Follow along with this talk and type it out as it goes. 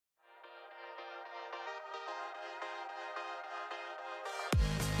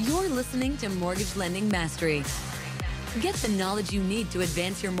You're listening to Mortgage Lending Mastery. Get the knowledge you need to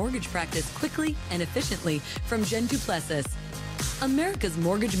advance your mortgage practice quickly and efficiently from Jen Duplessis, America's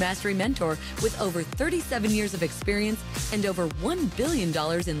Mortgage Mastery mentor with over 37 years of experience and over $1 billion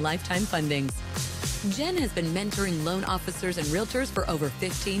in lifetime fundings. Jen has been mentoring loan officers and realtors for over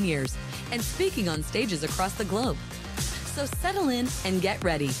 15 years and speaking on stages across the globe. So settle in and get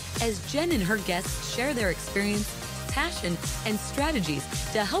ready as Jen and her guests share their experience, passion, and strategies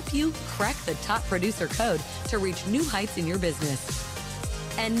to help you crack the top producer code to reach new heights in your business.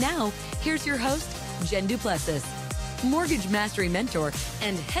 And now, here's your host, Jen Duplessis, Mortgage Mastery mentor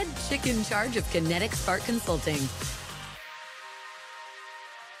and head chick in charge of Kinetic Spark Consulting.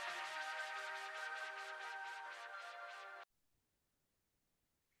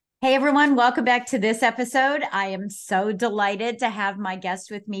 Hey everyone, welcome back to this episode. I am so delighted to have my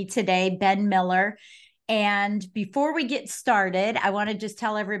guest with me today, Ben Miller. And before we get started, I want to just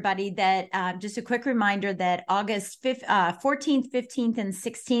tell everybody that just a quick reminder that August 14th, 15th, and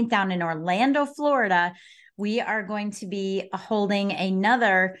 16th down in Orlando, Florida, we are going to be holding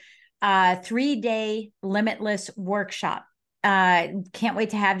another 3-day limitless workshop. Can't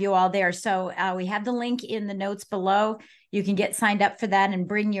wait to have you all there. So we have the link in the notes below. You can get signed up for that and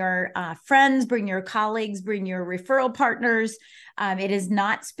bring your friends, bring your colleagues, bring your referral partners. It is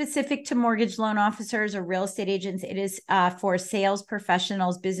not specific to mortgage loan officers or real estate agents. It is for sales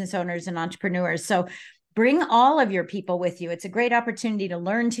professionals, business owners, and entrepreneurs. So bring all of your people with you. It's a great opportunity to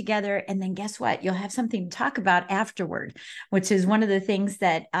learn together. And then guess what? You'll have something to talk about afterward, which is one of the things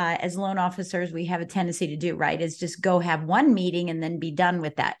that as loan officers, we have a tendency to do, right? Is just go have one meeting and then be done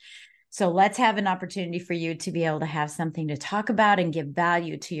with that. So let's have an opportunity for you to be able to have something to talk about and give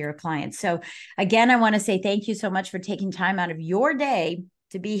value to your clients. So again, I want to say thank you so much for taking time out of your day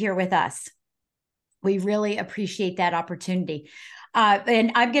to be here with us. We really appreciate that opportunity.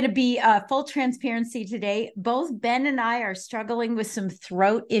 And I'm going to be full transparency today. Both Ben and I are struggling with some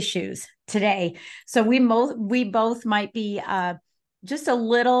throat issues today. So we both might be just a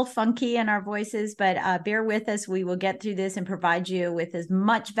little funky in our voices, but bear with us. We will get through this and provide you with as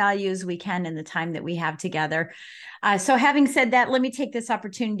much value as we can in the time that we have together. So having said that, let me take this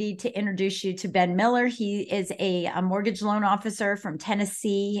opportunity to introduce you to Ben Miller. He is a mortgage loan officer from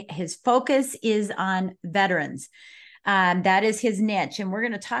Tennessee. His focus is on veterans. That is his niche. And we're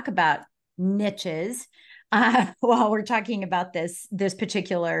going to talk about niches while we're talking about this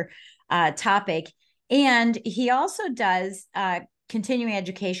particular topic. And he also does continuing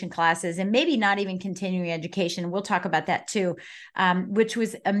education classes, and maybe not even continuing education. We'll talk about that too, which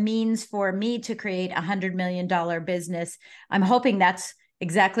was a means for me to create $100 million business. I'm hoping that's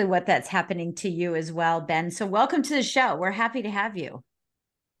exactly what that's happening to you as well, Ben. So welcome to the show. We're happy to have you.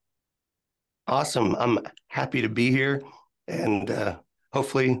 Awesome. I'm happy to be here and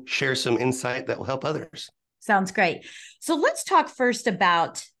hopefully share some insight that will help others. Sounds great. So let's talk first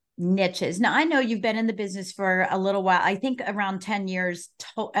about niches. Now, I know you've been in the business for a little while, I think around 10 years.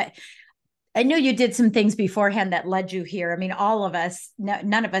 I know you did some things beforehand that led you here. I mean, all of us,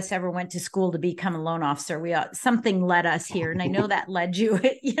 none of us ever went to school to become a loan officer. Something led us here. And I know that led you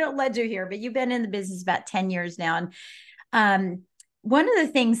here, but you've been in the business about 10 years now. And one of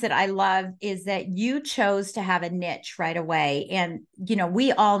the things that I love is that you chose to have a niche right away. And,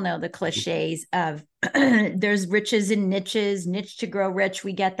 we all know the cliches of there's riches in niches, niche to grow rich.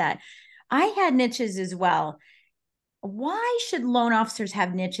 We get that. I had niches as well. Why should loan officers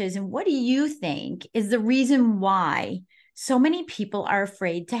have niches? And what do you think is the reason why so many people are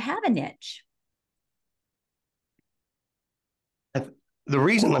afraid to have a niche? The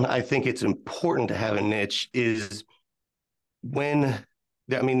reason I think it's important to have a niche is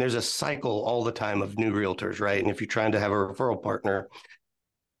there's a cycle all the time of new realtors, right? And if you're trying to have a referral partner,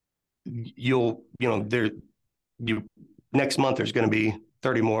 next month there's going to be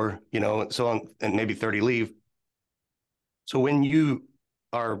 30 more, and so on, and maybe 30 leave. So when you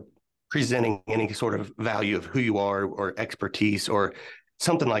are presenting any sort of value of who you are or expertise or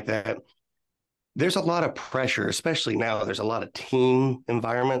something like that, there's a lot of pressure, especially now. There's a lot of team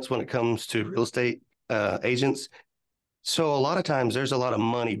environments when it comes to real estate agents. So a lot of times there's a lot of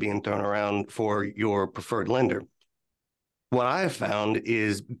money being thrown around for your preferred lender. What I've found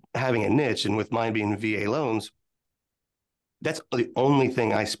is having a niche, and with mine being VA loans, that's the only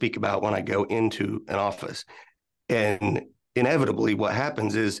thing I speak about when I go into an office. And inevitably what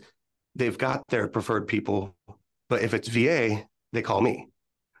happens is they've got their preferred people, but if it's VA, they call me.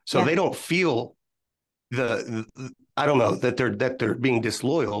 So They don't feel I don't know, that they're being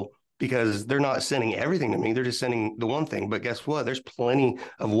disloyal, because they're not sending everything to me. They're just sending the one thing. But guess what? There's plenty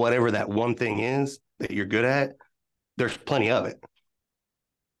of whatever that one thing is that you're good at. There's plenty of it.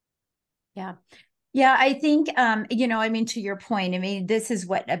 Yeah. Yeah, I think I mean, to your point, I mean, this is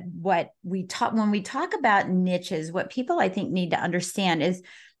what we talk when we talk about niches. What people, I think, need to understand is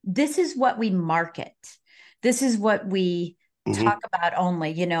this is what we market. This is what we talk about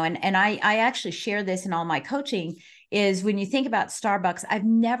only, and I actually share this in all my coaching. Is when you think about Starbucks, I've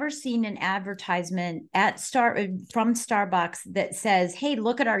never seen an advertisement from Starbucks that says, "Hey,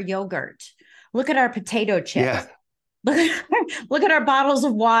 look at our yogurt, look at our potato chips." Yeah. Look at our bottles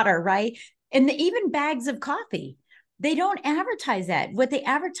of water, right? And even bags of coffee. They don't advertise that. What they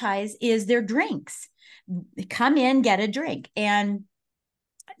advertise is their drinks. Come in, get a drink. And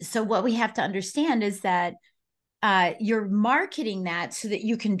so what we have to understand is that you're marketing that so that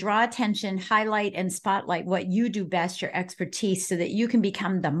you can draw attention, highlight, and spotlight what you do best, your expertise, so that you can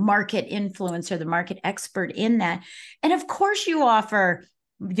become the market influencer, the market expert in that. And of course, you offer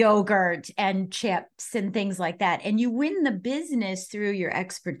yogurt and chips and things like that. And you win the business through your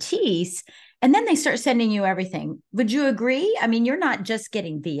expertise. And then they start sending you everything. Would you agree? I mean, you're not just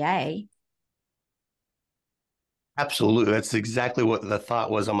getting VA. Absolutely. That's exactly what the thought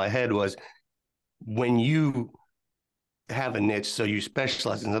was on my head was when you have a niche, so you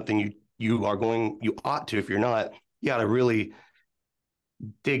specialize in something you ought to, if you're not, you got to really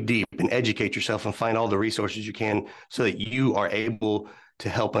dig deep and educate yourself and find all the resources you can so that you are able to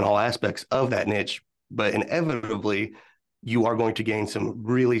help in all aspects of that niche. But inevitably, you are going to gain some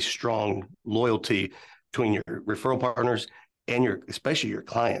really strong loyalty between your referral partners and especially your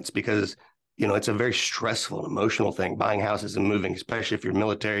clients, because it's a very stressful and emotional thing, buying houses and moving, especially if you're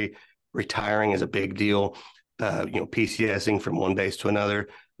military. Retiring is a big deal. PCSing from one base to another.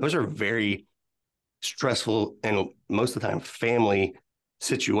 Those are very stressful and most of the time family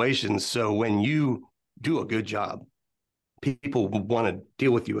situations. So when you do a good job, people want to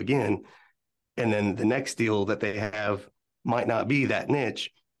deal with you again. And then the next deal that they have might not be that niche,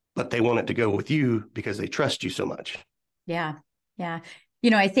 but they want it to go with you because they trust you so much. Yeah. Yeah.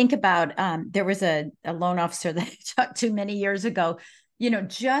 I think about there was a loan officer that I talked to many years ago,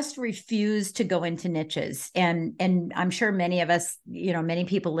 just refused to go into niches. And I'm sure many of us, many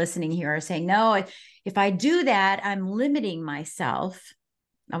people listening here are saying, no, if I do that, I'm limiting myself.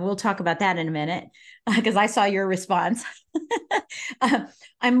 And we'll talk about that in a minute because I saw your response.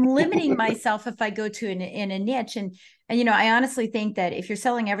 I'm limiting myself if I go to in a niche. And I honestly think that if you're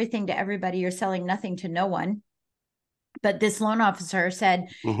selling everything to everybody, you're selling nothing to no one. But this loan officer said,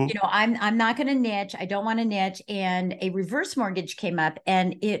 I'm not going to niche. I don't want to niche. And a reverse mortgage came up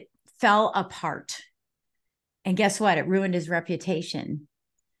and it fell apart. And guess what? It ruined his reputation.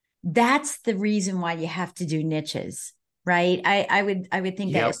 That's the reason why you have to do niches, right? I would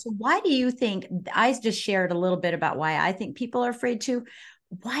think that. So why do you think, I just shared a little bit about why I think people are afraid to.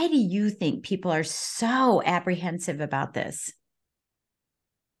 Why do you think people are so apprehensive about this?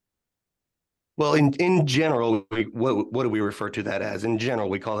 Well, in general, what do we refer to that as? In general,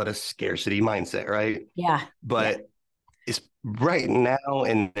 we call it a scarcity mindset, right? Yeah. But it's right now,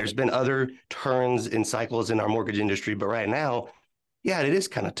 and there's been other turns in cycles in our mortgage industry, but right now, yeah, it is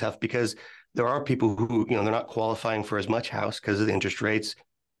kind of tough because there are people who, they're not qualifying for as much house because of the interest rates,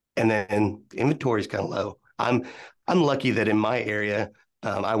 and then the inventory is kind of low. I'm lucky that in my area,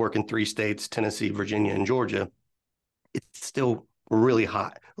 I work in 3 states: Tennessee, Virginia, and Georgia. It's still really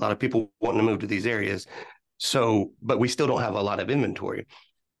hot. A lot of people wanting to move to these areas. So, but we still don't have a lot of inventory.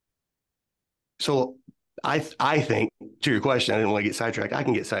 So I think, to your question, I didn't want to get sidetracked. I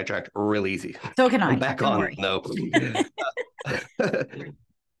can get sidetracked real easy. So can I. I'm back on though.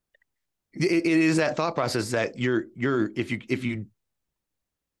 It is that thought process that if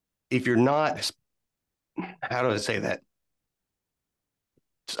you're not, how do I say that?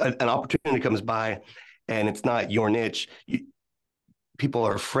 An opportunity comes by and it's not your niche, people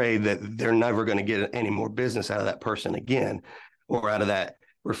are afraid that they're never going to get any more business out of that person again or out of that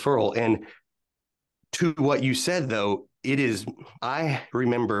referral. And to what you said, though, I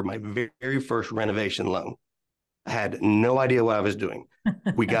remember my very first renovation loan. I had no idea what I was doing.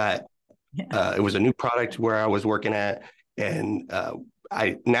 We got, it was a new product where I was working at. And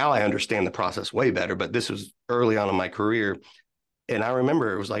I understand the process way better, but this was early on in my career. And I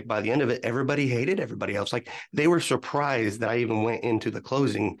remember it was like by the end of it, everybody hated everybody else. Like they were surprised that I even went into the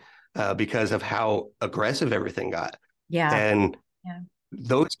closing because of how aggressive everything got. Yeah. And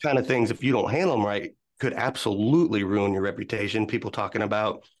those kind of things, if you don't handle them right, could absolutely ruin your reputation. People talking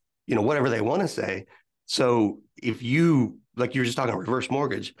about, whatever they want to say. So if you, like you were just talking about reverse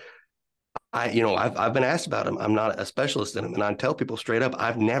mortgage, I've been asked about them. I'm not a specialist in them. And I tell people straight up,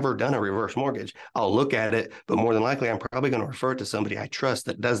 I've never done a reverse mortgage. I'll look at it, but more than likely, I'm probably going to refer it to somebody I trust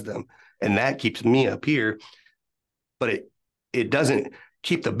that does them. And that keeps me up here. But it doesn't,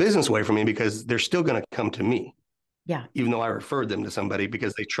 keep the business away from me because they're still going to come to me. Yeah. Even though I referred them to somebody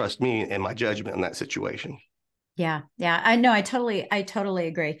because they trust me and my judgment in that situation. Yeah. Yeah. I know. I totally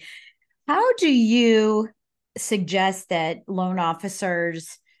agree. How do you suggest that loan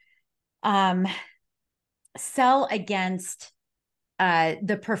officers sell against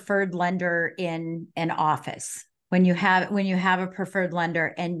the preferred lender in an office when you have a preferred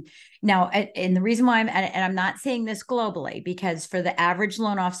lender? And now, and the reason why I'm not saying this globally, because for the average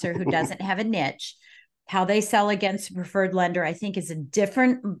loan officer who doesn't have a niche, how they sell against a preferred lender, I think, is a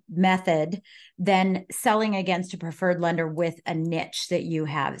different method than selling against a preferred lender with a niche that you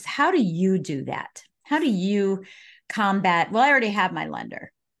have. How do you do that? How do you combat? Well, I already have my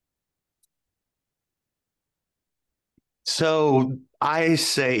lender. So I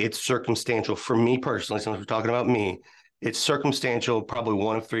say it's circumstantial for me personally, since we're talking about me, it's circumstantial, probably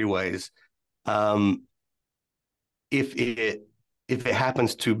one of three ways. Um, if it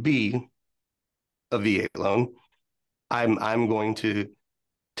happens to be a VA loan, I'm going to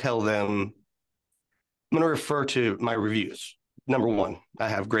tell them, I'm going to refer to my reviews. Number one, I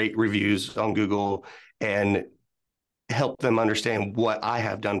have great reviews on Google, and help them understand what I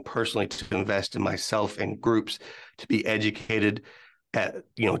have done personally to invest in myself and groups to be educated at,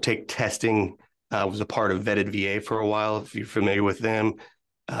 take testing. I was a part of Vetted VA for a while, if you're familiar with them.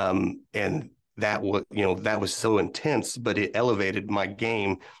 And that was so intense, but it elevated my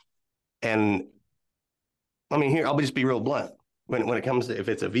game. And I mean, here, I'll just be real blunt. When it comes to, if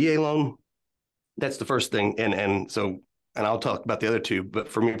it's a VA loan, that's the first thing. And I'll talk about the other two, but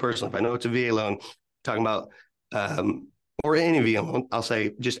for me personally, if I know it's a VA loan, talking about, or any VA loan, I'll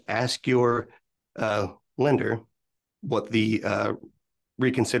say, just ask your lender what the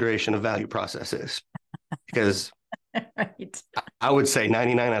reconsideration of value process is. Because right. I would say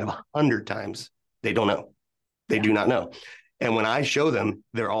 99 out of 100 times, they don't know. They do not know. And when I show them,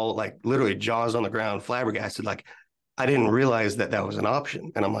 they're all like literally jaws on the ground, flabbergasted, like, I didn't realize that was an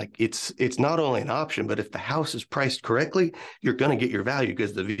option. And I'm like, it's not only an option, but if the house is priced correctly, you're going to get your value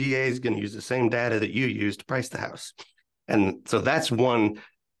because the VA is going to use the same data that you use to price the house. And so that's one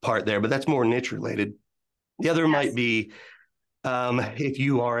part there, but that's more niche related. The other might be, if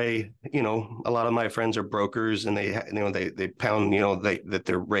you are a lot of my friends are brokers and they pound, that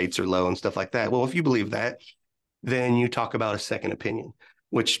their rates are low and stuff like that. Well, if you believe that, then you talk about a second opinion,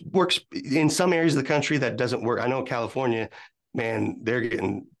 which works in some areas of the country. That doesn't work. I know California, man, they're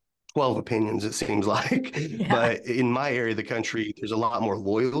getting 12 opinions, it seems like. Yeah. But in my area of the country, there's a lot more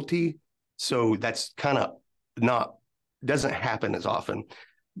loyalty. So that's kind of doesn't happen as often.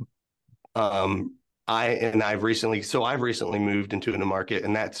 I've recently moved into a market,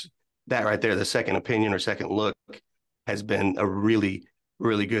 and that right there, the second opinion or second look has been a really,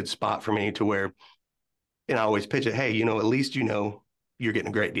 really good spot for me to where, and I always pitch it, hey, at least you're getting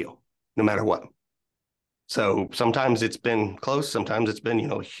a great deal no matter what. So sometimes it's been close, sometimes it's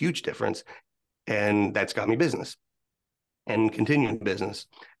been, a huge difference, and that's got me business and continuing business.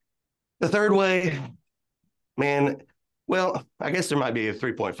 The third way, man, well, I guess there might be a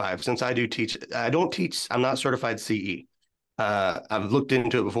 3.5 since I do teach. I'm not certified CE. I've looked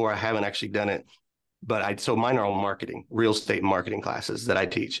into it before. I haven't actually done it, but so mine are all marketing, real estate marketing classes that I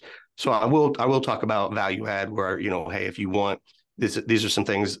teach. So I will talk about value add where, hey, if you want this, these are some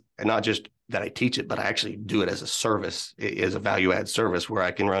things, and not just that I teach it, but I actually do it as a service, as a value add service where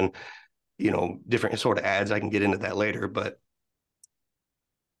I can run, different sort of ads. I can get into that later, but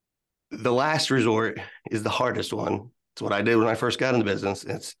the last resort is the hardest one. It's what I did when I first got into business.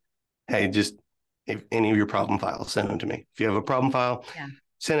 It's, hey, just if any of your problem files, send them to me. If you have a problem file,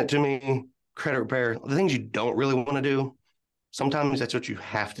 send it to me. Credit repair, the things you don't really want to do. Sometimes that's what you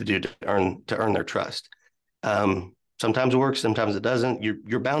have to do to earn their trust. Sometimes it works, sometimes it doesn't.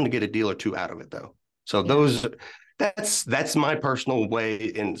 You're bound to get a deal or two out of it though. So that's my personal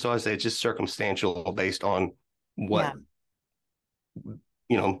way. And so I say it's just circumstantial based on what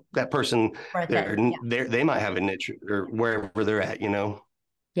that person, they might have a niche or wherever they're at,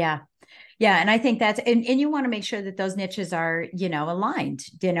 Yeah. Yeah. And I think that's, and you want to make sure that those niches are, aligned.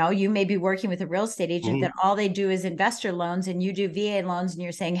 You may be working with a real estate agent that all they do is investor loans, and you do VA loans, and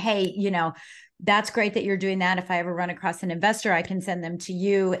you're saying, hey, that's great that you're doing that. If I ever run across an investor, I can send them to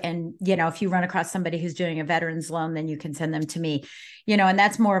you. And, if you run across somebody who's doing a veterans loan, then you can send them to me, and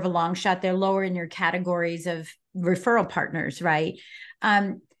that's more of a long shot. They're lower in your categories of referral partners, right?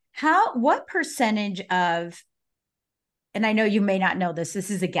 What percentage of, and I know you may not know this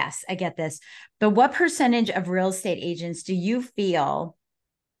is a guess, I get this, but what percentage of real estate agents do you feel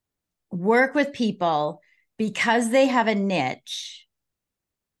work with people because they have a niche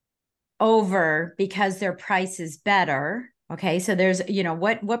over because their price is better, Okay. So there's,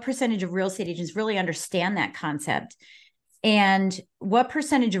 what percentage of real estate agents really understand that concept? And what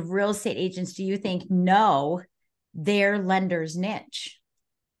percentage of real estate agents do you think know their lender's niche?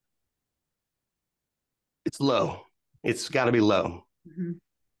 It's low. It's got to be low. Mm-hmm.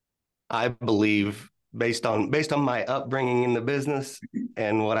 I believe based on my upbringing in the business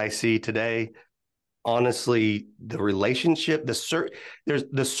and what I see today, honestly, the relationship, there's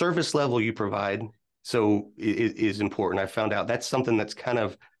the service level you provide, so it is important. I found out that's something that's kind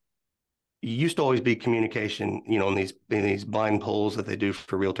of used to always be communication, in these blind polls that they do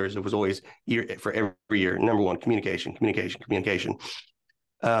for realtors. It was always for every year. Number one, communication, communication, communication.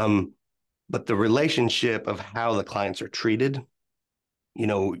 But the relationship of how the clients are treated, you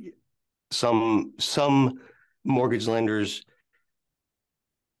know, some mortgage lenders,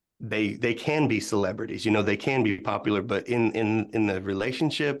 they can be celebrities, they can be popular, but in the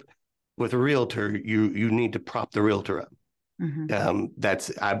relationship with a realtor, you need to prop the realtor up.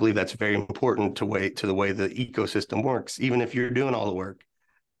 Mm-hmm. I believe that's very important to the way the ecosystem works, even if you're doing all the work.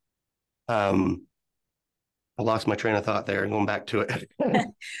 I lost my train of thought there and going back to it.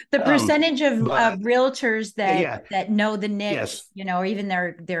 The percentage of realtors yeah, that know the niche, yes, or even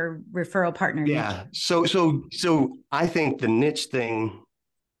their referral partner yeah. niche. So I think the niche thing,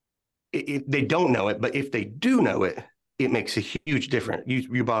 they don't know it, but if they do know it, it makes a huge difference.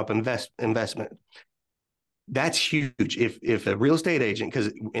 You brought up investment. That's huge. If a real estate agent,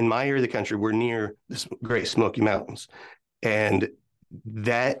 because in my area of the country, we're near the Great Smoky Mountains, and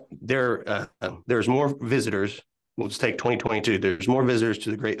there's more visitors. We'll just take 2022. There's more visitors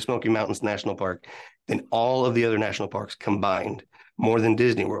to the Great Smoky Mountains National Park than all of the other national parks combined, more than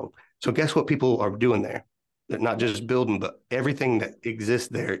Disney World. So guess what people are doing there? They're not just building, but everything that exists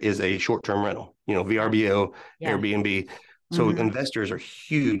there is a short-term rental, VRBO, yeah. Airbnb. So investors are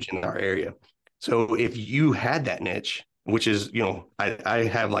huge in our area. So if you had that niche, which is, I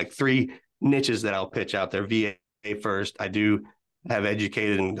have like 3 niches that I'll pitch out there. VA first. I do have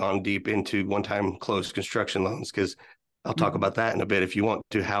educated and gone deep into one-time closed construction loans, because I'll talk about that in a bit if you want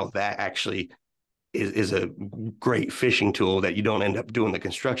to, how that actually is a great fishing tool that you don't end up doing the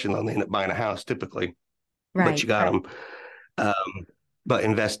construction loan. They end up buying a house typically, right, but you got them. But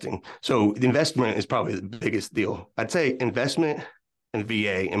investing. So the investment is probably the biggest deal. I'd say investment and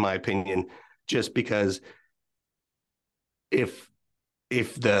VA, in my opinion, just because if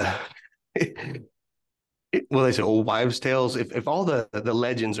the well, they say old wives' tales. If all the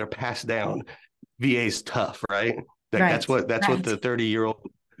legends are passed down, VA's tough, right? That's what the 30-year-old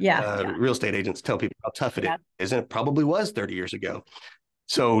real estate agents tell people, how tough it is, and it probably was 30 years ago.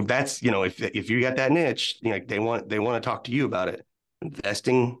 So that's, if you got that niche, they want to talk to you about it.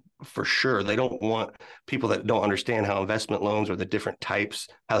 Investing, for sure. They don't want people that don't understand how investment loans or the different types,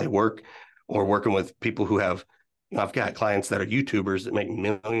 how they work, or working with people who have, I've got clients that are YouTubers that make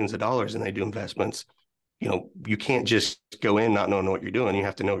millions of dollars and they do investments. You can't just go in not knowing what you're doing. You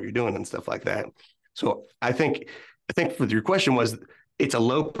have to know what you're doing and stuff like that. So I think for your question was, it's a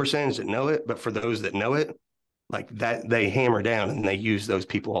low percentage that know it, but for those that know it, like that, they hammer down and they use those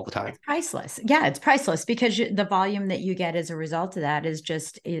people all the time. It's priceless. Yeah, it's priceless, because the volume that you get as a result of that is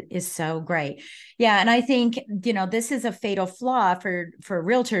so great. Yeah. And I think, this is a fatal flaw for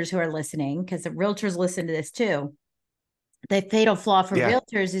realtors who are listening, because the realtors listen to this too. The fatal flaw for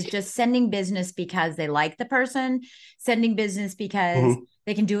realtors is just sending business because they like the person, sending business because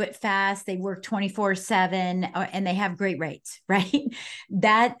they can do it fast, they work 24/7, and they have great rates, right?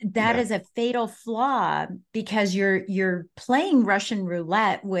 That is a fatal flaw, because you're playing Russian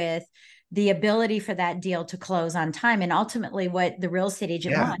roulette with the ability for that deal to close on time. And ultimately what the real estate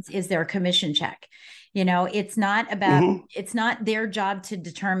agent wants is their commission check. It's not about, it's not their job to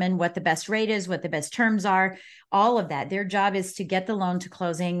determine what the best rate is, what the best terms are, all of that. Their job is to get the loan to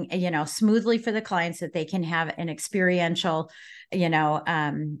closing, smoothly for the clients, so that they can have an experiential,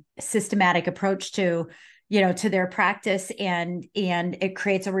 systematic approach to their practice, and it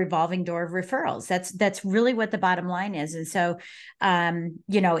creates a revolving door of referrals. That's really what the bottom line is. And so,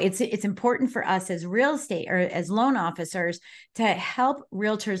 it's important for us as real estate or as loan officers to help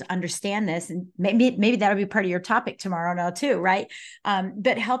realtors understand this. And maybe that'll be part of your topic tomorrow now too, right?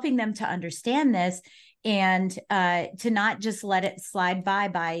 But helping them to understand this, and to not just let it slide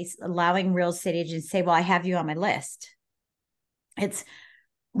by allowing real estate agents to say, well, I have you on my list. It's,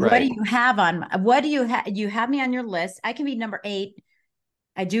 right. What do you have you have me on your list? I can be number 8.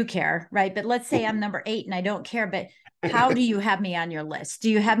 I do care, right? But let's say I'm number 8 and I don't care, but how do you have me on your list?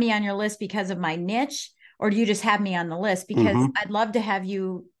 Do you have me on your list because of my niche, or do you just have me on the list because I'd love to have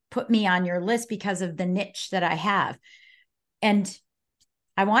you put me on your list because of the niche that I have? And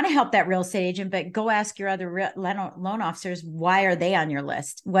I want to help that real estate agent, but go ask your other loan officers, why are they on your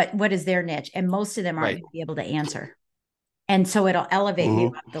list? What is their niche? And most of them aren't going to be able to answer. And so it'll elevate you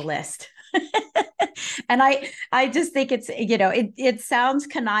up the list. And I just think it's, it sounds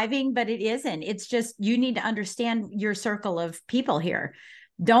conniving, but it isn't. It's just, you need to understand your circle of people here.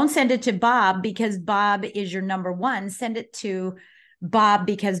 Don't send it to Bob because Bob is your number one. Send it to Bob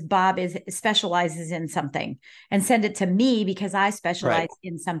because Bob specializes in something, and send it to me because I specialize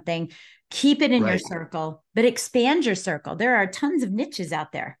in something. Keep it in your circle, but expand your circle. There are tons of niches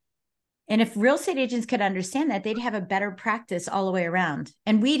out there. And if real estate agents could understand that, they'd have a better practice all the way around,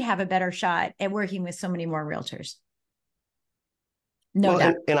 and we'd have a better shot at working with so many more realtors. No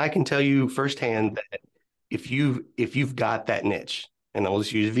doubt. And I can tell you firsthand that if you've got that niche, and I'll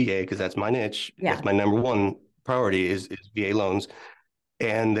just use VA because that's my niche. Yeah. That's my number one priority is VA loans.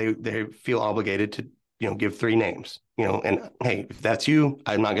 And they feel obligated to, give 3 names, and hey, if that's you,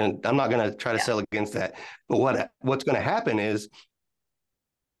 I'm not gonna try to sell against that. But what's going to happen is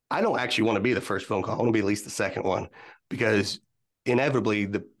I don't actually want to be the first phone call. I want to be at least the second one, because inevitably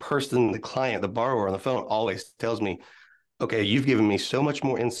the person, the client, the borrower on the phone always tells me, okay, you've given me so much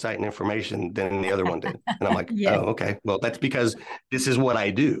more insight and information than the other one did. And I'm like, oh, okay. Well, that's because this is what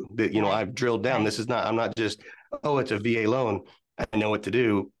I do. That, I've drilled down. This is not, I'm not just, oh, it's a VA loan, I know what to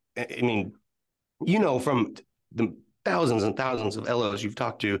do. I mean, from the thousands and thousands of LOs you've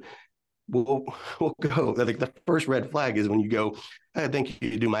talked to, we'll go. I think the first red flag is when you go, I think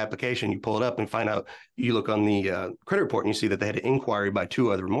you do my application, you pull it up and find out, you look on the credit report and you see that they had an inquiry by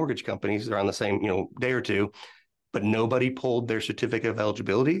 2 other mortgage companies. They're on the same, day or two, but nobody pulled their certificate of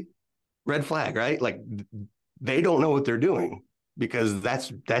eligibility. Red flag, right? Like they don't know what they're doing, because that's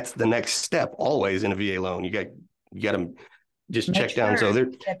the next step always in a VA loan. You got to just make check down. So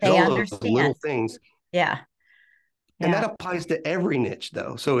there's all those little things. Yeah. And that applies to every niche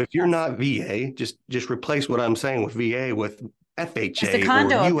though. So if you're not VA, just replace what I'm saying with VA with FHA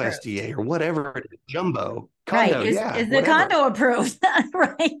or USDA or whatever, jumbo. Condo, is the condo approved?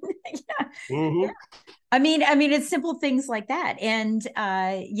 Right. Yeah. I mean, it's simple things like that. And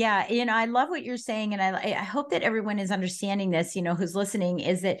I love what you're saying. And I hope that everyone is understanding this, who's listening,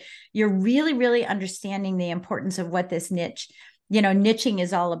 is that you're really, really understanding the importance of what this niche, niching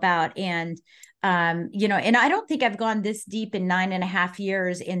is all about. And, and I don't think I've gone this deep in 9.5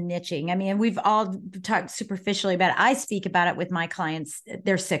 years in niching. I mean, we've all talked superficially about it. I speak about it with my clients.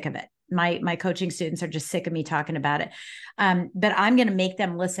 They're sick of it. My coaching students are just sick of me talking about it. But I'm going to make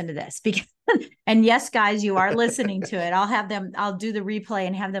them listen to this because, and yes, guys, you are listening to it. I'll do the replay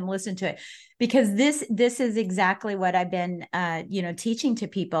and have them listen to it, because this is exactly what I've been, teaching to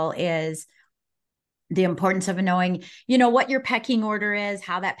people, is the importance of knowing, what your pecking order is,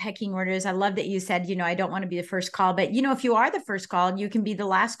 how that pecking order is. I love that you said, I don't want to be the first call, but if you are the first call, you can be the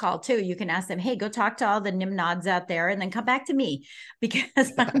last call too. You can ask them, hey, go talk to all the nimnods out there and then come back to me,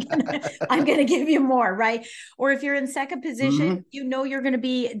 because I'm going to give you more. Right. Or if you're in second position, there's going to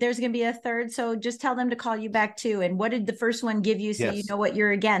be a third. So just tell them to call you back too. And what did the first one give you? So you know what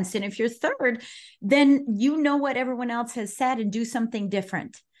you're against. And if you're third, then you know what everyone else has said, and do something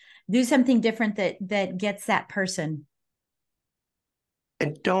different. Do something different that gets that person.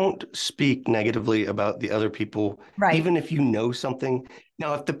 And don't speak negatively about the other people, right? Even if you know something.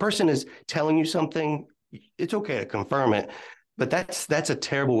 Now, if the person is telling you something, it's okay to confirm it, but that's a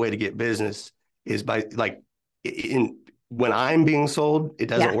terrible way to get business, is by when I'm being sold, it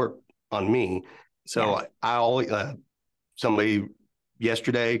doesn't work on me. So I always, somebody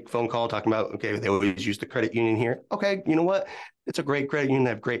yesterday, phone call talking about, okay, they always use the credit union here. Okay, you know what? It's a great credit union. They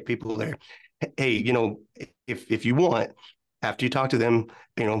have great people there. Hey, if you want, after you talk to them,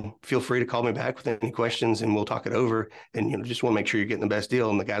 feel free to call me back with any questions and we'll talk it over. And, just want to make sure you're getting the best deal.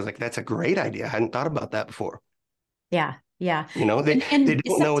 And the guy's like, that's a great idea. I hadn't thought about that before. Yeah. Yeah. They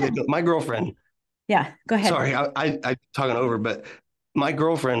don't know. My girlfriend. Yeah. Go ahead. Sorry, I'm talking over, but my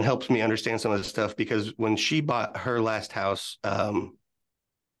girlfriend helps me understand some of this stuff, because when she bought her last house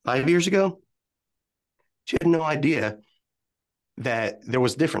 5 years ago, she had no idea that there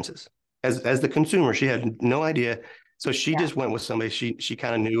was differences. As the consumer, she had no idea. So she just went with somebody she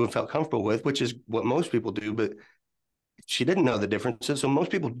kind of knew and felt comfortable with, which is what most people do, but she didn't know the differences. So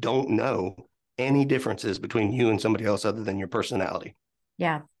most people don't know any differences between you and somebody else other than your personality.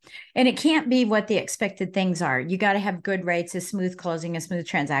 Yeah. And it can't be what the expected things are. You got to have good rates, a smooth closing, a smooth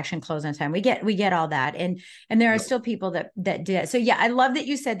transaction, close on time. We get all that. And there are still people that do that. So yeah, I love that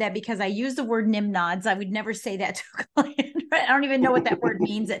you said that, because I use the word nimnods. I would never say that to a client. Right? I don't even know what that word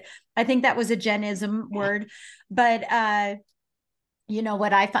means. I think that was a Genism word, but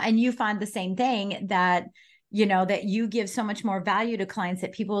what I find, and you find the same thing, that that you give so much more value to clients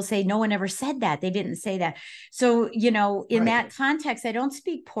that people will say, no one ever said that. They didn't say that. So, in that context, I don't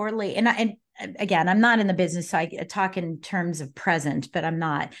speak poorly. And again, I'm not in the business, so I talk in terms of present, but I'm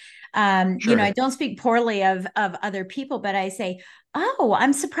not. I don't speak poorly of other people, but I say, oh,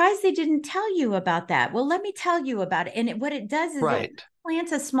 I'm surprised they didn't tell you about that. Well, let me tell you about it. And what it does is it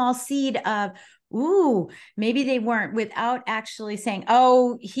plants a small seed of, ooh, maybe they weren't, without actually saying,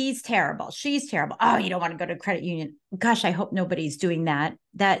 oh, he's terrible, she's terrible. Oh, you don't want to go to credit union. Gosh, I hope nobody's doing that.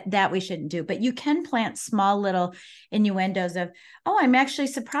 That we shouldn't do. But you can plant small little innuendos of, oh, I'm actually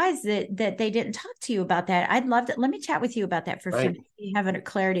surprised that they didn't talk to you about that. I'd love to. Let me chat with you about that for a few minutes. You have a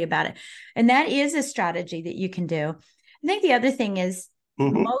clarity about it. And that is a strategy that you can do. I think the other thing is,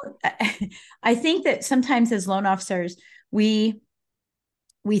 I think that sometimes as loan officers, we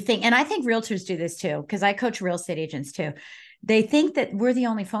think, and I think realtors do this too, because I coach real estate agents too. They think that we're the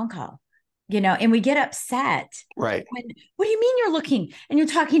only phone call, and we get upset. Right. What do you mean you're looking and you're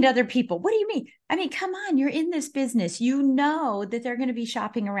talking to other people? What do you mean? I mean, come on, you're in this business. You know that they're going to be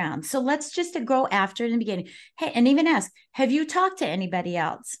shopping around. So let's just go after it in the beginning. Hey, and even ask, have you talked to anybody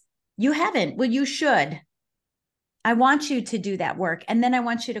else? You haven't. Well, you should. I want you to do that work. And then I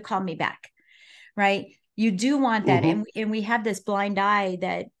want you to call me back. Right. You do want that. And we have this blind eye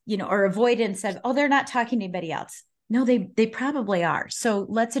that, or avoidance of, oh, they're not talking to anybody else. No, they probably are. So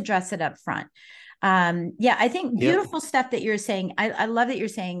let's address it up front. I think beautiful stuff that you're saying. I love that you're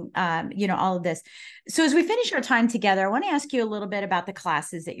saying, all of this. So as we finish our time together, I want to ask you a little bit about the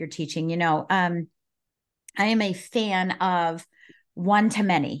classes that you're teaching. I am a fan of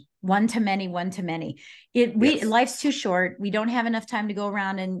one-to-many. Life's too short. We don't have enough time to go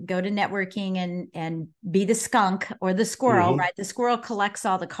around and go to networking and be the skunk or the squirrel, right? The squirrel collects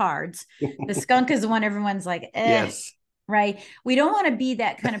all the cards. The skunk is the one everyone's like, yes. Right. We don't want to be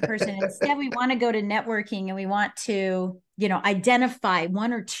that kind of person. Instead, we want to go to networking and we want to, identify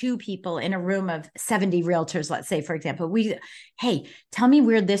one or two people in a room of 70 realtors, let's say, for example. Hey, tell me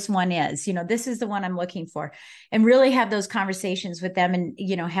where this one is. This is the one I'm looking for, and really have those conversations with them and,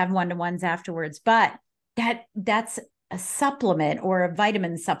 have one-to-ones afterwards. But that's a supplement, or a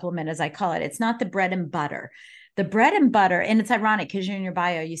vitamin supplement, as I call it. It's not the bread and butter. The bread and butter, and it's ironic because you're in your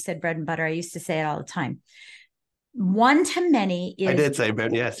bio, you said bread and butter. I used to say it all the time. One-to-many is. I did say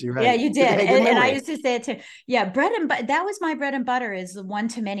bread. Yes, you're right. Yeah, you did. And I used to say it too. Yeah, bread and butter. That was my bread and butter, is the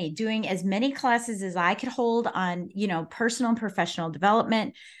one-to-many, doing as many classes as I could hold on, personal and professional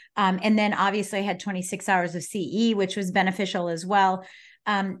development. And then obviously I had 26 hours of CE, which was beneficial as well.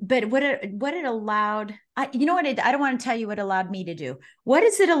 But what it allowed, I don't want to tell you what it allowed me to do. What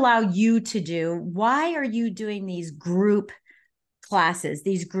does it allow you to do? Why are you doing these group classes,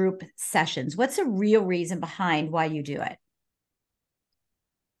 these group sessions? What's the real reason behind why you do it?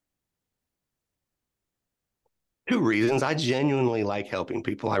 Two reasons. I genuinely like helping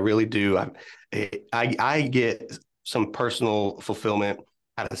people. I really do. I get some personal fulfillment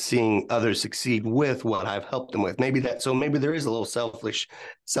out of seeing others succeed with what I've helped them with. Maybe there is a little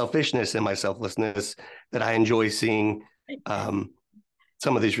selfishness in my selflessness that I enjoy seeing some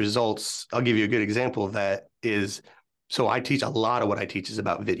of these results. I'll give you a good example of that is, so I teach, a lot of what I teach is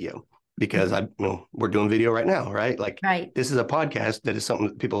about video, because we're doing video right now, right? This is a podcast that is something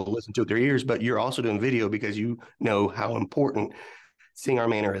that people listen to with their ears, but you're also doing video because you know how important seeing our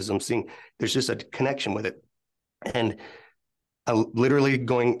mannerisms, there's just a connection with it. And I literally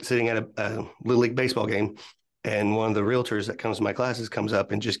sitting at a Little League baseball game, and one of the realtors that comes to my classes comes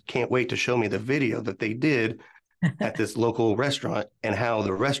up and just can't wait to show me the video that they did at this local restaurant, and how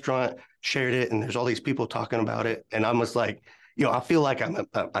the restaurant shared it. And there's all these people talking about it. And I'm just like, I feel like I'm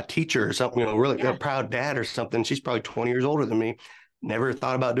a teacher or something, really a proud dad or something. She's probably 20 years older than me. Never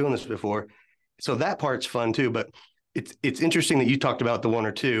thought about doing this before. So that part's fun too. But it's interesting that you talked about the one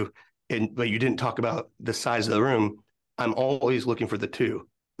or two, but you didn't talk about the size of the room. I'm always looking for the two.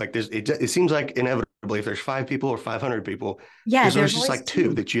 Like it seems like inevitably, if there's 5 people or 500 people, there's just like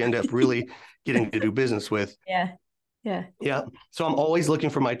two that you end up really getting to do business with. Yeah. So I'm always looking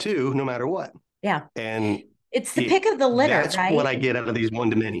for my two, no matter what. Yeah. And it's the pick of the litter, that's right? what I get out of these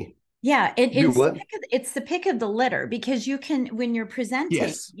one-to-many. Yeah. It's the pick of the litter, because you can, when you're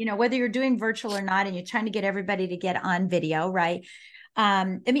presenting, whether you're doing virtual or not, and you're trying to get everybody to get on video, right?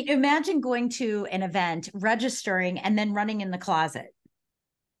 Imagine going to an event, registering, and then running in the closet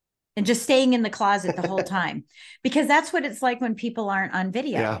and just staying in the closet the whole time, because that's what it's like when people aren't on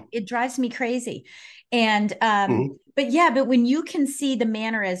video. Yeah. It drives me crazy. And, but when you can see the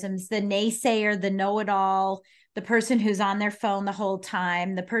mannerisms, the naysayer, the know-it-all, the person who's on their phone the whole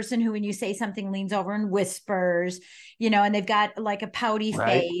time, the person who, when you say something, leans over and whispers, and they've got like a pouty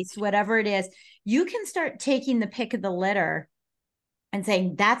face, whatever it is, you can start taking the pick of the litter and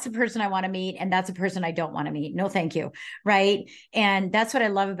saying, that's a person I want to meet, and that's a person I don't want to meet. No, thank you. Right. And that's what I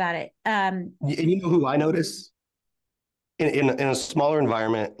love about it. You know who I notice in a smaller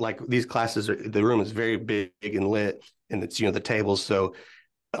environment, like these classes the room is very big and lit, and it's, the tables. So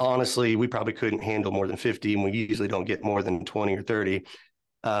honestly, we probably couldn't handle more than 50, and we usually don't get more than 20 or 30.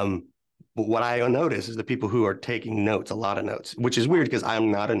 But what I notice is the people who are taking notes, a lot of notes, which is weird because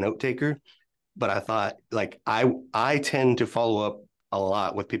I'm not a note taker, but I thought, like, I tend to follow up a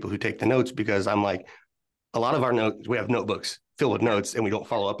lot with people who take the notes, because I'm like, a lot of our notes, we have notebooks filled with notes and we don't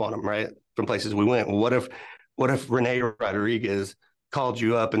follow up on them, right? From places we went. Well, what if Renee Rodriguez called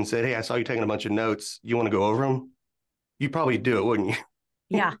you up and said, hey, I saw you taking a bunch of notes. You want to go over them? You'd probably do it, wouldn't you?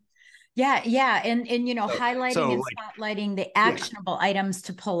 Yeah. Yeah. And highlighting and like, spotlighting the actionable items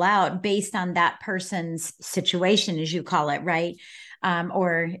to pull out based on that person's situation, as you call it, right?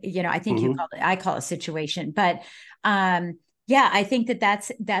 Or, I think I call it situation, but, I think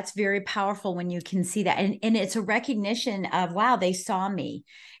that's very powerful when you can see that. And it's a recognition of, wow, they saw me.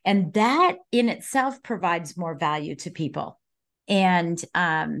 And that in itself provides more value to people. And,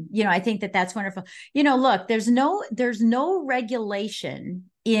 I think that's wonderful. Look, there's no regulation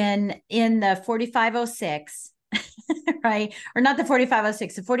in the 4506, right? Or not the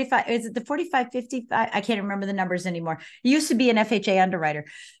 4506, the 45, is it the 4555? I can't remember the numbers anymore. It used to be an FHA underwriter,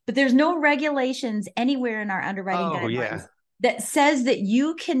 but there's no regulations anywhere in our underwriting guidelines that says that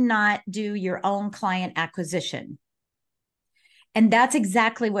you cannot do your own client acquisition. And that's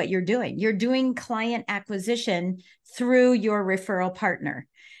exactly what you're doing. You're doing client acquisition through your referral partner.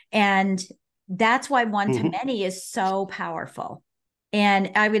 And that's why one-to-many is so powerful.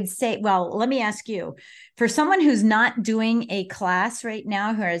 And I would say, well, let me ask you, for someone who's not doing a class right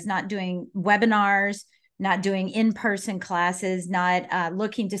now, who is not doing webinars, not doing in-person classes, not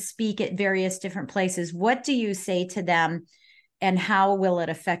looking to speak at various different places, what do you say to them, and how will it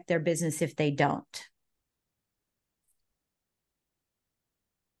affect their business if they don't?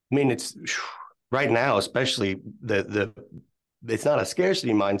 I mean, it's right now, especially it's not a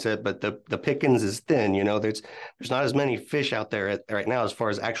scarcity mindset, but the pickings is thin. There's not as many fish out there right now as far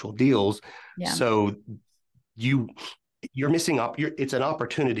as actual deals. Yeah. So you're missing it's an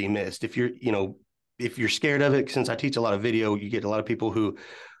opportunity missed. If you're scared of it, since I teach a lot of video, you get a lot of people who,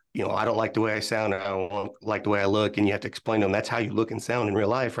 I don't like the way I sound, I don't like the way I look, and you have to explain to them that's how you look and sound in real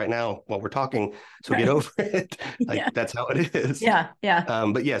life right now while we're talking. So get over it. That's how it is. Yeah.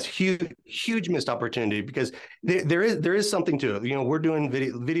 But yes, huge missed opportunity, because there is something to it. We're doing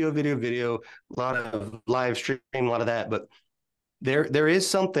video, a lot of live stream, a lot of that, but there is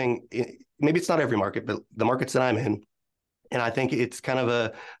something. Maybe it's not every market, but the markets that I'm in, and I think it's kind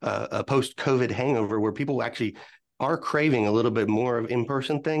of a post-COVID hangover where people actually are craving a little bit more of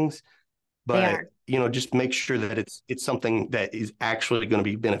in-person things, but just make sure that it's something that is actually going to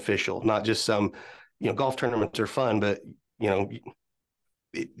be beneficial, not just some, golf tournaments are fun, but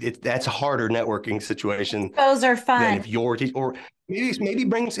that's a harder networking situation. Those are fun. Than if you're or maybe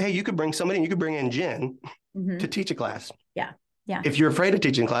you could bring somebody, and you could bring in Jen to teach a class. Yeah. If you're afraid of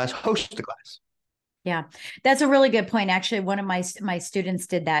teaching class, host a class. Yeah, that's a really good point. Actually, one of my students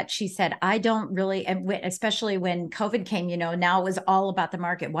did that. She said, I don't really, especially when COVID came, now it was all about the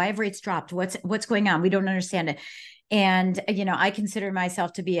market. Why have rates dropped? What's going on? We don't understand it. And, I consider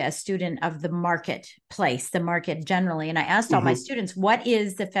myself to be a student of the marketplace, the market generally. And I asked all my students, what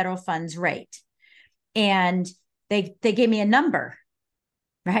is the federal funds rate? And they gave me a number,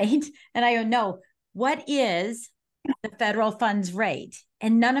 right? And I go, no, what is the federal funds rate?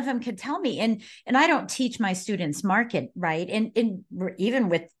 And none of them could tell me. And I don't teach my students market, right? And even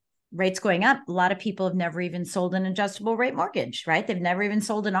with rates going up, a lot of people have never even sold an adjustable rate mortgage, right? They've never even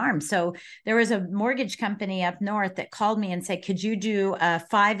sold an ARM. So there was a mortgage company up north that called me and said, could you do a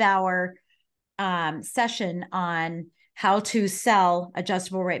 5-hour session on how to sell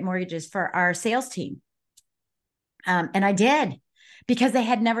adjustable rate mortgages for our sales team? And I did, because they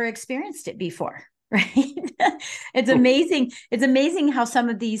had never experienced it before. Right. It's amazing. It's amazing how some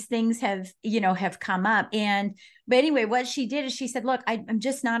of these things have come up. But anyway, what she did is she said, look, I'm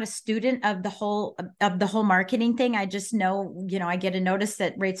just not a student of the whole marketing thing. I just know, I get a notice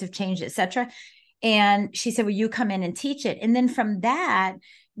that rates have changed, et cetera. And she said, well, you come in and teach it. And then from that,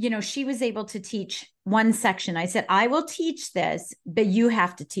 she was able to teach one section. I said, I will teach this, but you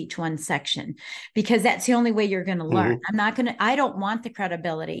have to teach one section because that's the only way you're going to learn. I don't want the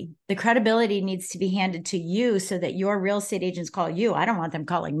credibility. The credibility needs to be handed to you so that your real estate agents call you. I don't want them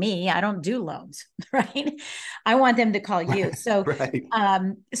calling me. I don't do loans, right? I want them to call you. So, Right.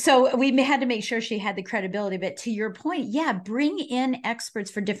 So we had to make sure she had the credibility, but to your point, yeah, bring in experts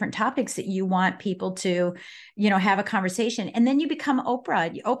for different topics that you want people to, have a conversation. And then you become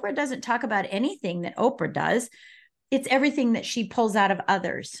Oprah. Oprah doesn't talk about anything that Oprah does. It's everything that she pulls out of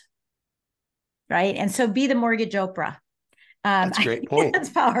others. Right. And so be the mortgage Oprah. That's a great point. That's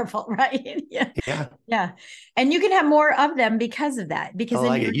powerful, right? Yeah. Yeah. Yeah. And you can have more of them because of that. Because I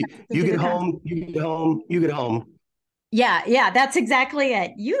like it. You get home, you get home, you get home. Yeah, yeah, that's exactly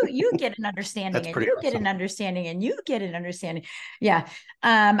it. You get an understanding and you get awesome. an understanding and you get an understanding. Yeah.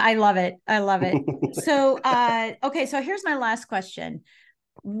 I love it. I love it. So okay, so here's my last question.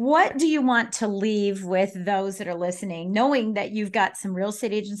 What do you want to leave with those that are listening, knowing that you've got some real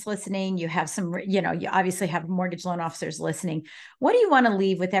estate agents listening, you have some, you obviously have mortgage loan officers listening. What do you want to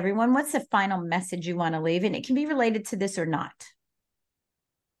leave with everyone? What's the final message you want to leave? And it can be related to this or not.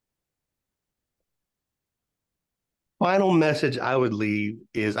 Final message I would leave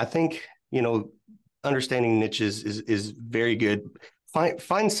is I think, understanding niches is very good.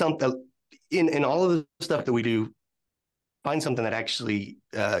 Find something in all of the stuff that we do, find something that actually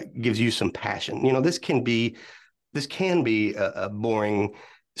gives you some passion. This can be a boring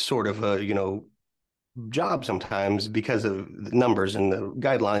sort of a, job sometimes because of the numbers and the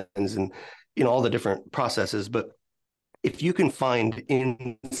guidelines and, all the different processes. But if you can find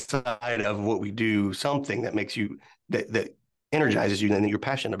inside of what we do something that makes you that energizes you and that you're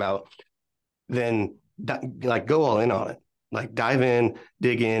passionate about, then go all in on it. Like dive in,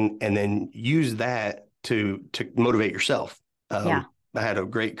 dig in, and then use that to motivate yourself. I had a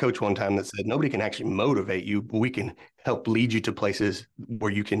great coach one time that said, nobody can actually motivate you, but we can help lead you to places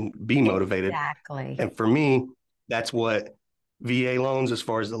where you can be motivated. Exactly. And for me, that's what VA loans, as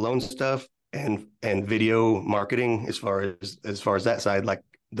far as the loan stuff, and video marketing, as far as that side, like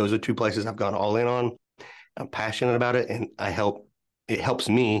those are two places I've gone all in on. I'm passionate about it, and it helps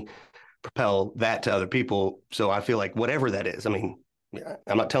me propel that to other people. So I feel like whatever that is, I mean,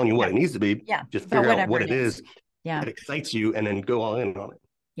 I'm not telling you what it needs to be. Yeah. Just figure out what it is that excites you and then go all in on it.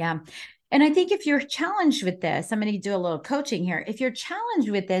 Yeah. And I think if you're challenged with this, I'm going to do a little coaching here. If you're challenged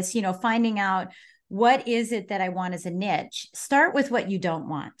with this, finding out what is it that I want as a niche, start with what you don't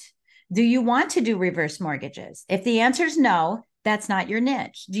want. Do you want to do reverse mortgages? If the answer is no, that's not your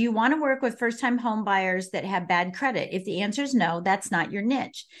niche. Do you want to work with first-time home buyers that have bad credit? If the answer is no, that's not your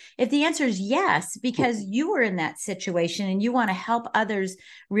niche. If the answer is yes, because you were in that situation and you want to help others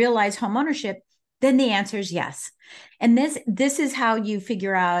realize home ownership, then the answer is yes. And this is how you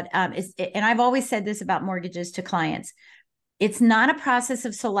figure out, and I've always said this about mortgages to clients. It's not a process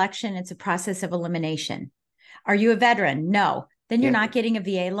of selection. It's a process of elimination. Are you a veteran? No. Then you're not getting a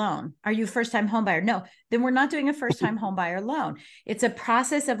VA loan. Are you a first-time home buyer? No, then we're not doing a first-time home buyer loan. It's a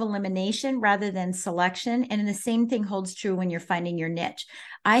process of elimination rather than selection. And the same thing holds true when you're finding your niche.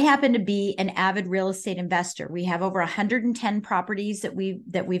 I happen to be an avid real estate investor. We have over 110 properties that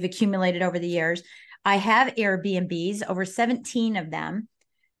we've accumulated over the years. I have Airbnbs, over 17 of them.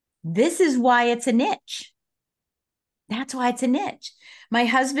 This is why it's a niche. That's why it's a niche. My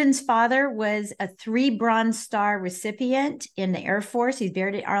husband's father was a 3 Bronze Star recipient in the Air Force. He's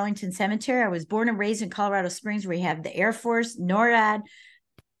buried at Arlington Cemetery. I was born and raised in Colorado Springs, where we have the Air Force, NORAD,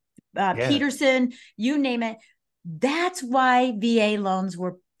 Peterson, you name it. That's why VA loans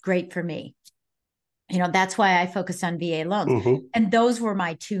were great for me. That's why I focused on VA loans. Mm-hmm. And those were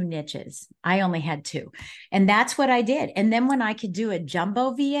my 2 niches. I only had 2. And that's what I did. And then when I could do a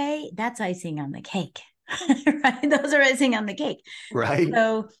jumbo VA, that's icing on the cake. Right? Those are icing on the cake. Right.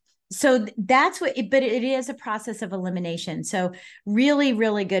 So that's what, but it is a process of elimination. So really,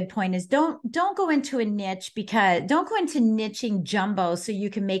 really good point is don't go into a niche don't go into niching jumbo so you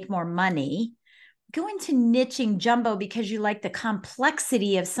can make more money. Go into niching jumbo because you like the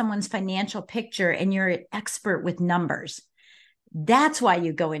complexity of someone's financial picture and you're an expert with numbers. That's why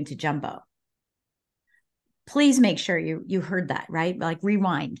you go into jumbo. Please make sure you heard that, right? Like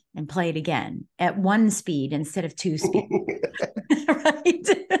rewind and play it again at 1 speed instead of 2 speed. Right?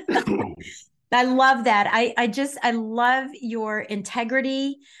 I love that. I love your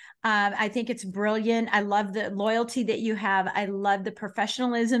integrity. I think it's brilliant. I love the loyalty that you have. I love the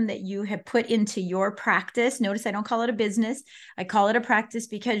professionalism that you have put into your practice. Notice I don't call it a business. I call it a practice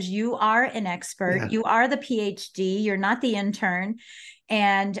because you are an expert. Yeah. You are the PhD. You're not the intern.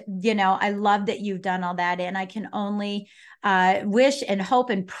 And, I love that you've done all that. And I can only wish and hope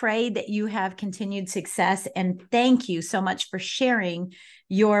and pray that you have continued success. And thank you so much for sharing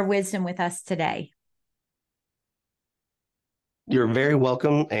your wisdom with us today. You're very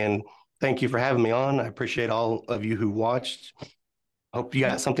welcome. And thank you for having me on. I appreciate all of you who watched. Hope you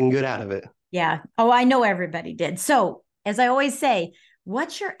got something good out of it. Yeah. Oh, I know everybody did. So as I always say,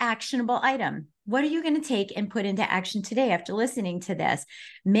 what's your actionable item? What are you going to take and put into action today after listening to this?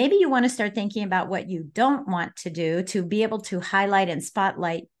 Maybe you want to start thinking about what you don't want to do to be able to highlight and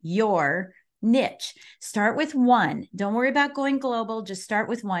spotlight your niche. Start with one. Don't worry about going global. Just start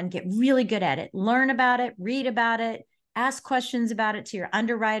with one. Get really good at it. Learn about it, read about it, ask questions about it to your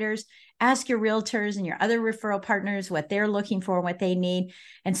underwriters, ask your realtors and your other referral partners what they're looking for, what they need,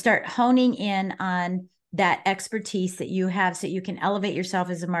 and start honing in on that expertise that you have so you can elevate yourself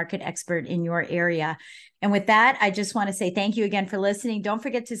as a market expert in your area. And with that, I just want to say thank you again for listening. Don't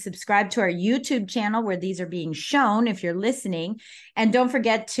forget to subscribe to our YouTube channel where these are being shown if you're listening. And don't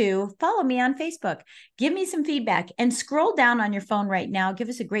forget to follow me on Facebook. Give me some feedback and scroll down on your phone right now. Give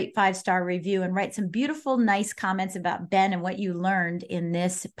us a great 5-star review and write some beautiful, nice comments about Ben and what you learned in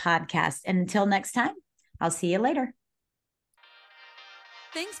this podcast. And until next time, I'll see you later.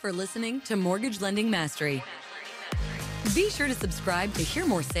 Thanks for listening to Mortgage Lending Mastery. Be sure to subscribe to hear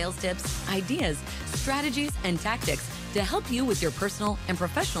more sales tips, ideas, strategies, and tactics to help you with your personal and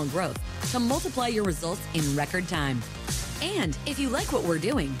professional growth to multiply your results in record time. And if you like what we're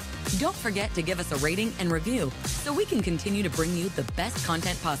doing, don't forget to give us a rating and review so we can continue to bring you the best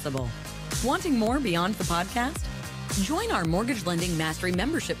content possible. Wanting more beyond the podcast? Join our Mortgage Lending Mastery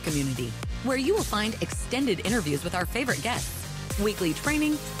membership community, where you will find extended interviews with our favorite guests, weekly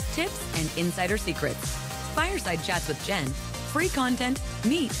training, tips, and insider secrets, fireside chats with Jen, free content,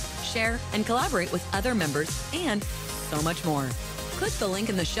 meet, share, and collaborate with other members, and so much more. Click the link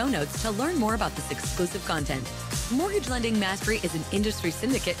in the show notes to learn more about this exclusive content. Mortgage Lending Mastery is an Industry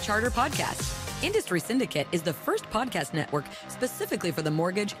Syndicate charter podcast. Industry Syndicate is the first podcast network specifically for the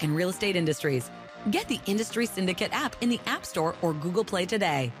mortgage and real estate industries. Get the Industry Syndicate app in the App Store or Google Play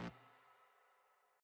today.